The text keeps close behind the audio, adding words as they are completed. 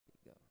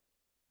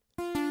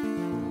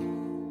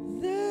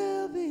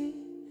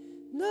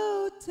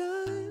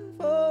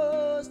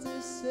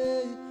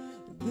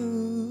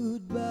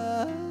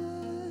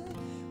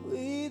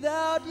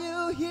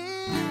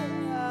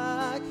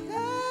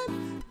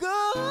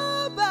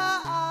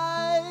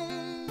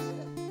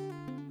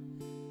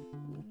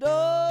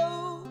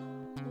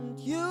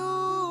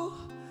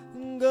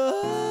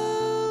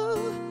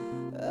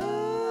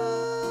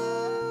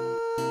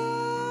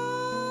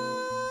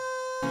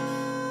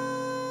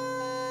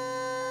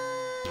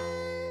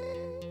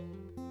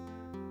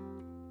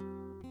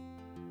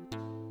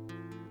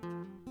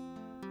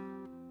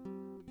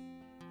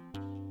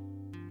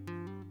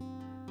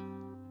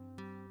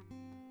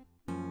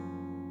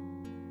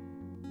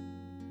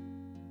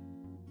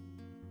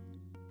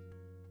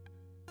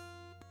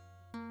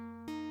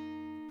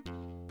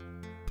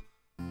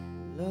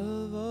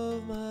love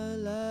of my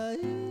life,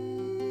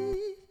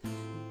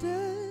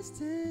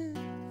 destined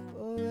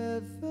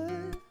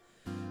forever.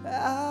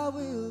 I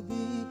will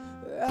be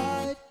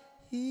right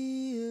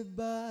here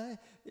by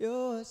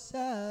your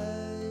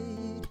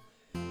side.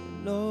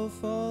 No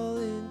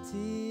falling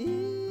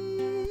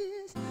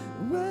tears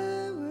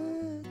when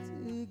we're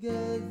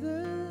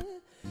together.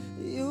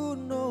 You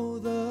know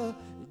the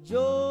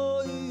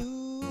joy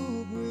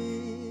you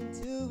bring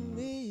to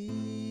me.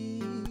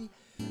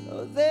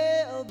 Oh,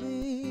 there'll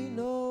be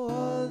no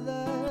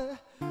other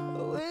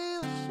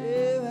we'll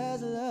share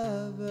as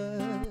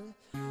lovers.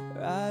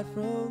 Right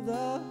from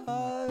the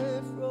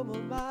heart, from my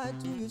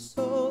mind to your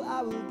soul,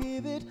 I will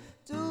give it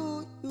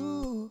to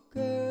you,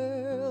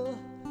 girl.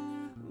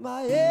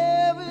 My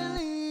every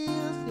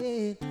little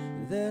thing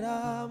that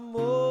I'm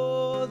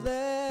more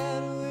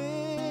than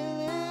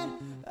willing,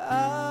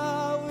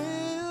 I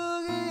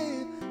will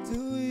give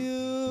to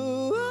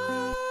you.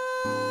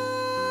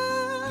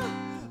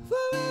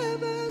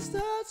 Forever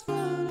starts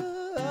from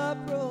I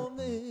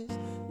promise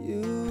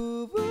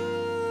you.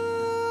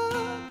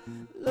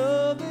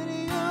 Loving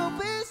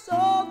you is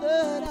all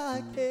that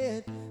I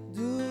can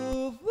do.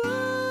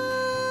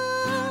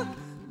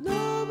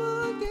 No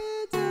one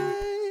can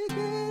take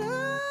it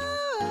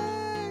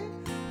away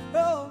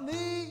from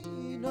me,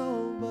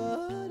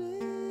 nobody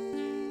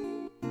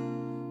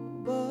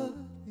but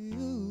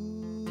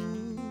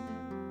you.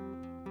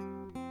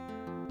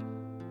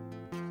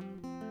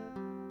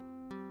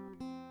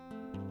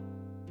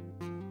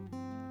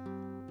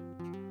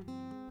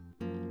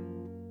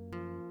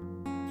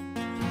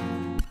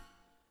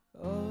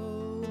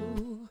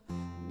 Oh,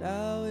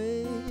 now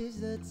is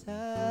the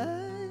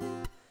time.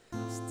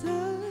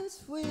 Stars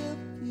will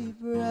be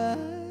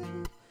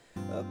bright.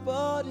 Our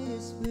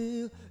bodies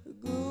will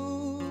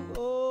go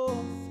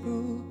all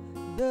through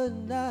the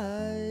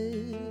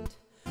night.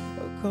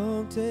 Oh,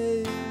 come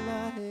take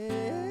my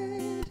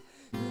hand,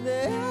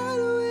 then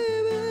we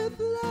will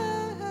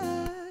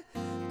fly.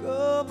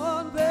 Come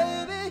on,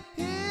 baby,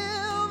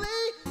 hear me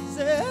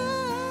say,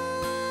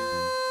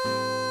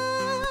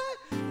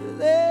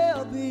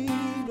 there'll be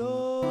no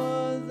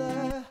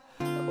other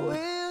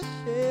we'll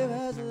share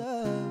as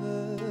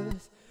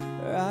lovers.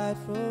 Right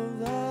from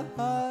the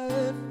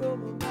heart, from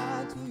my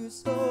mind to your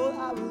soul,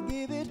 I will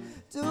give it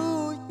to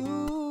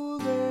you,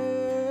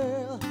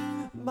 girl.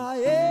 My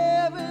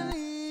every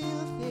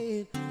little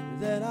thing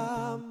that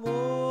I'm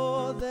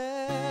more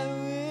than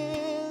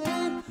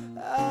willing,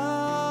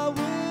 I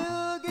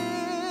will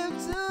give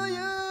to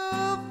you.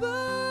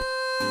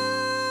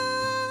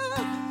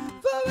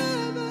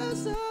 Forever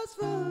starts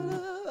from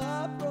love, I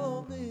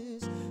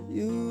promise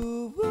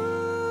you.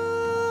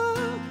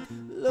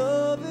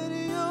 Loving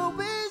you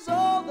is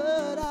all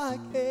that I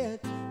can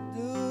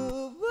do.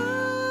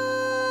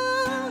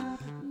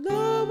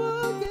 No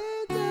one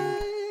can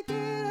take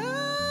it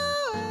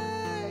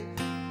away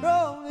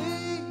from me,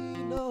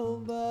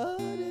 nobody.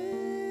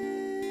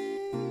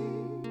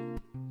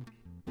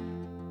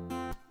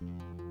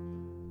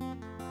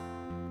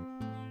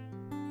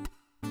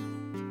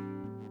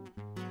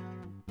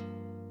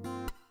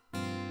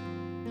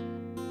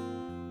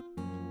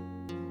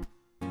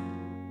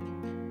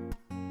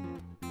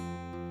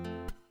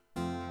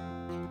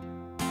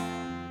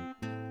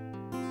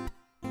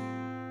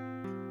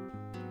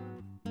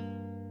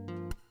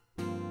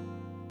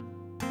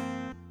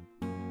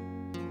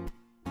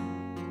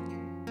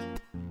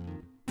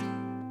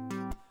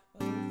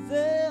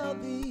 There'll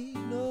be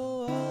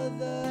no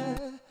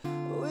other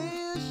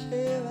we'll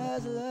share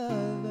as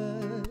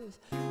lovers.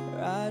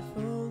 Right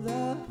from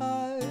the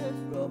heart,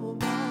 from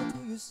my mind to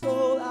your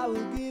soul, I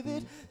will give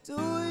it to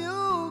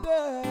you,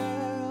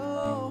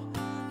 girl.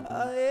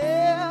 I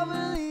am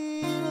a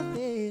little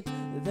thing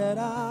that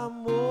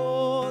I'm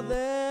more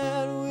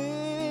than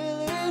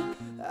willing,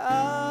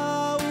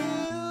 I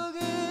will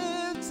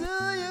give to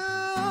you.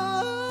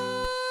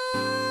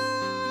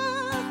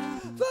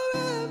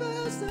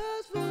 Forever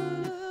starts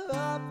from love,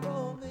 I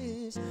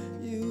promise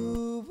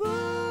you.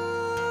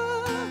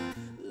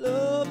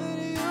 Loving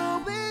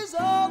you is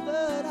all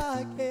that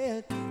I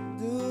can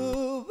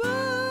do.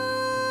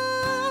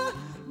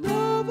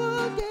 No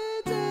one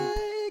can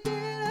take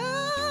it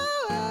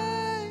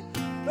away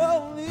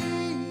from me,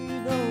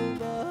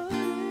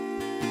 nobody.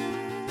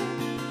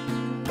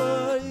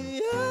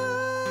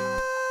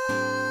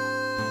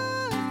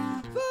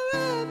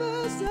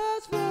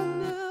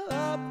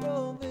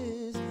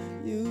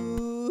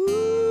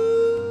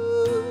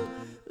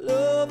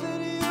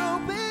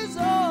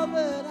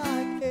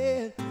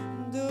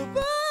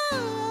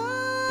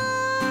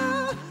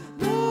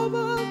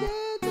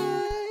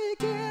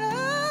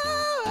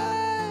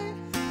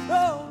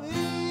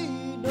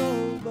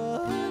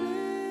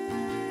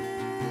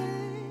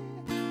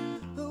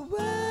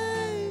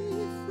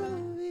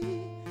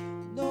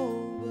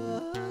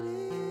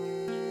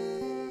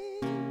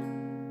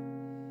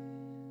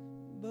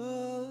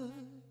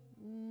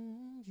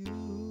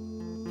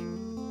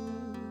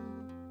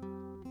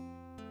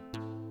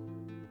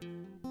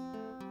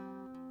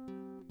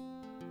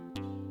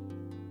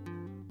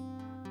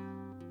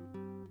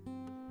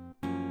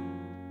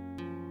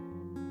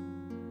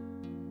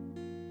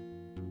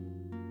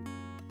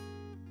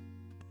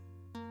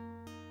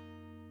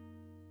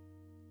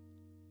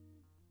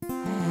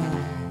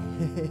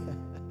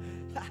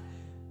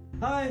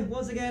 Hi,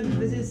 once again,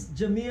 this is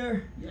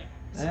Jamhir. Yes.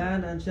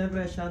 Ayan, and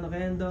syempre,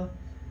 Oquendo.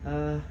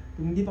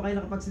 Kung hindi pa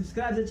kayo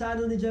nakapag-subscribe sa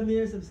channel ni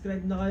Jamhir,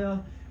 subscribe na kayo.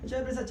 And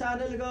syempre sa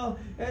channel ko,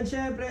 and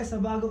syempre sa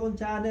bago kong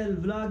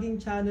channel, vlogging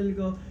channel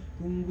ko.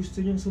 Kung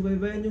gusto nyong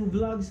subaybayan yung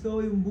vlogs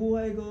ko, yung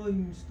buhay ko,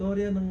 yung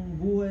storya ng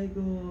buhay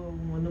ko,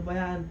 kung ano pa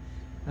yan,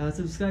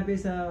 subscribe kayo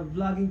sa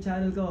vlogging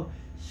channel ko,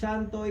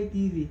 Shantoy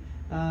TV.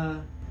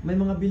 May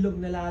mga bilog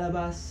na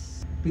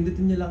lalabas.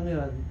 Pindutin nyo lang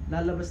yun.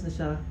 Lalabas na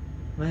siya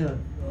ngayon.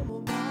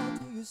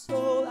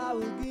 Soul, I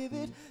will give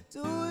it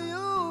to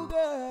you,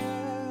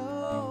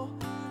 girl.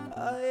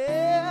 Oh,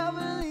 yeah.